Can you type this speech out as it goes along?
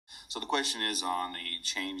So the question is on the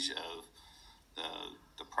change of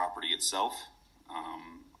the property itself.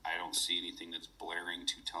 I don't see anything that's blaring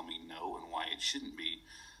to tell me no and why it shouldn't be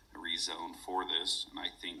a rezone for this. And I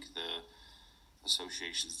think the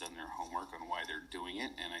association's done their homework on why they're doing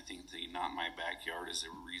it. And I think the not my backyard is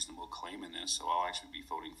a reasonable claim in this. So I'll actually be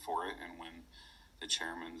voting for it. And when the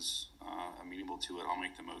chairman's amenable to it, I'll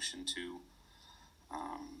make the motion to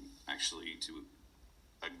actually to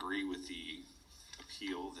agree with the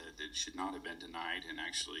appeal that it should not have been denied and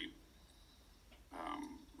actually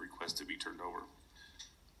request to be turned over.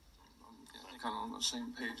 Kind of on the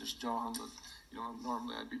same page as John, that, you know,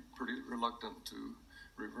 normally I'd be pretty reluctant to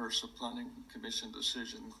reverse a planning commission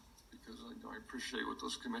decision because I appreciate what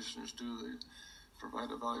those commissioners do. They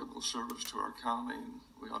provide a valuable service to our county and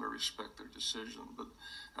we ought to respect their decision. But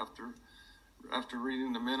after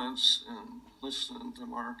reading the minutes and listening to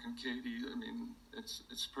Mark and Katie, I mean,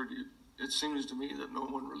 it seems to me that no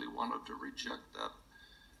one really wanted to reject that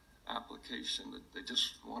application, that they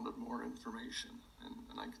just wanted more information.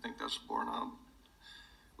 And I think that's borne out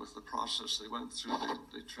with the process they went through.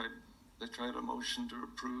 They tried a motion to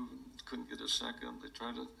approve and couldn't get a second. They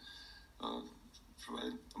tried to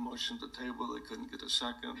provide a motion to table, they couldn't get a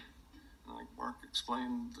second. And like Mark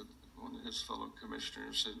explained, that one of his fellow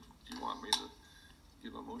commissioners said, "Do you want me to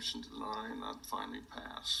give a motion to deny?" And that finally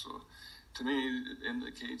passed. So to me, it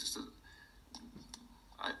indicates that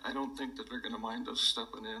I don't think that they're going to mind us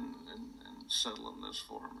stepping in and settling this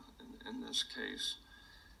for them in this case.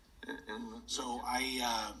 So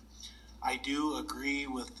I do agree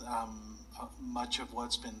with much of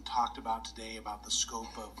what's been talked about today about the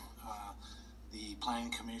scope of the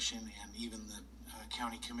Planning Commission and even the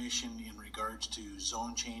County Commission in regards to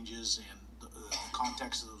zone changes and the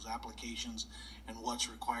context of those applications and what's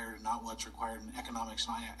required and not what's required in economics.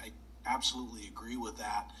 And I absolutely agree with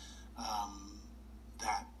that.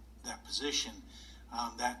 That position.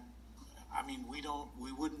 I mean,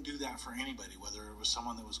 we wouldn't do that for anybody, whether it was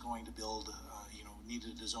someone that was going to build,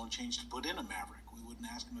 needed a zone change to put in a Maverick. We wouldn't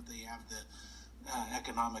ask them if they have the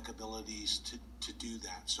economic abilities to do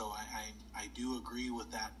that. So I do agree with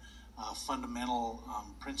that fundamental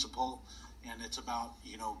principle, and it's about,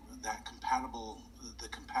 that the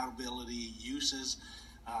compatibility uses.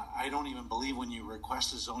 I don't even believe when you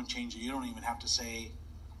request a zone change, you don't even have to say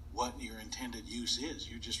what your intended use is.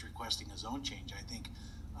 You're just requesting a zone change. I think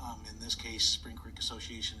in this case, Sping-Creek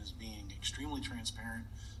Association is being extremely transparent,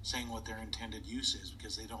 saying what their intended use is,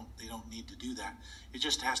 because they don't need to do that. It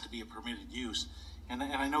just has to be a permitted use. And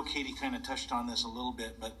I know Katie kind of touched on this a little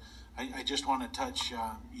bit, but I just want to touch.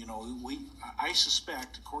 I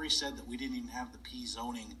suspect Corey said that we didn't even have the P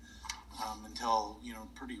zoning until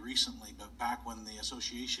pretty recently. But back when the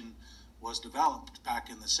association was developed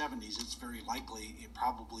back in the 70s, it's very likely it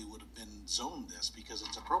probably would have been zoned this because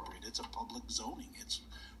it's appropriate. It's a public zoning. It's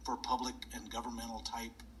for public and governmental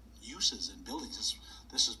type uses and buildings.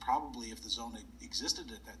 This is probably, if the zone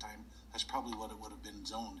existed at that time, that's probably what it would have been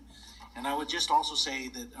zoned. And I would just also say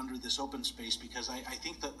that under this open space, because I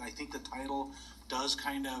think the title does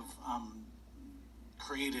kind of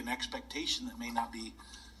create an expectation that may not be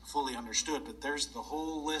fully understood, but there's the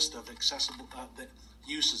whole list of accessible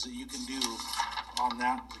uses that you can do on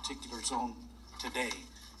that particular zone today.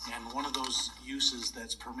 And one of those uses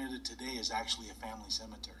that's permitted today is actually a family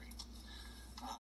cemetery.